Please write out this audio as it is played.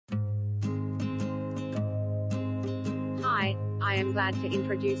I am glad to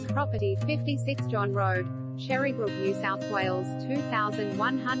introduce property 56 John Road, Cherrybrook, New South Wales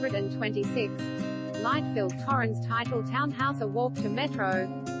 2126. Light-filled Torrens title townhouse, a walk to metro.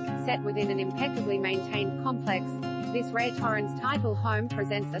 Set within an impeccably maintained complex, this rare Torrens title home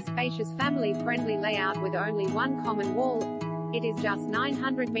presents a spacious family-friendly layout with only one common wall. It is just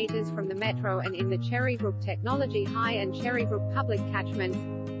 900 meters from the metro and in the Cherrybrook Technology High and Cherrybrook public catchments.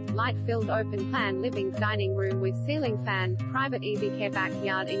 Light-filled open-plan living dining room with ceiling fan, private easy-care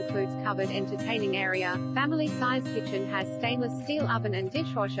backyard includes covered entertaining area, family-size kitchen has stainless steel oven and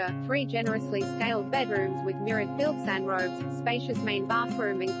dishwasher, 3 generously scaled bedrooms with mirrored built-in robes, spacious main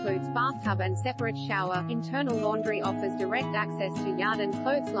bathroom includes bathtub and separate shower, internal laundry offers direct access to yard and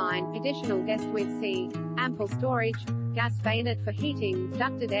clothesline, additional guest with ample storage, gas bayonet for heating,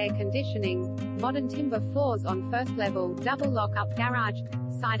 ducted air conditioning, modern timber floors on first level, double lock-up garage,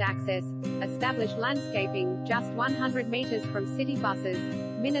 side access, established landscaping, just 100 meters from city buses,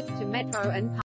 minutes to metro and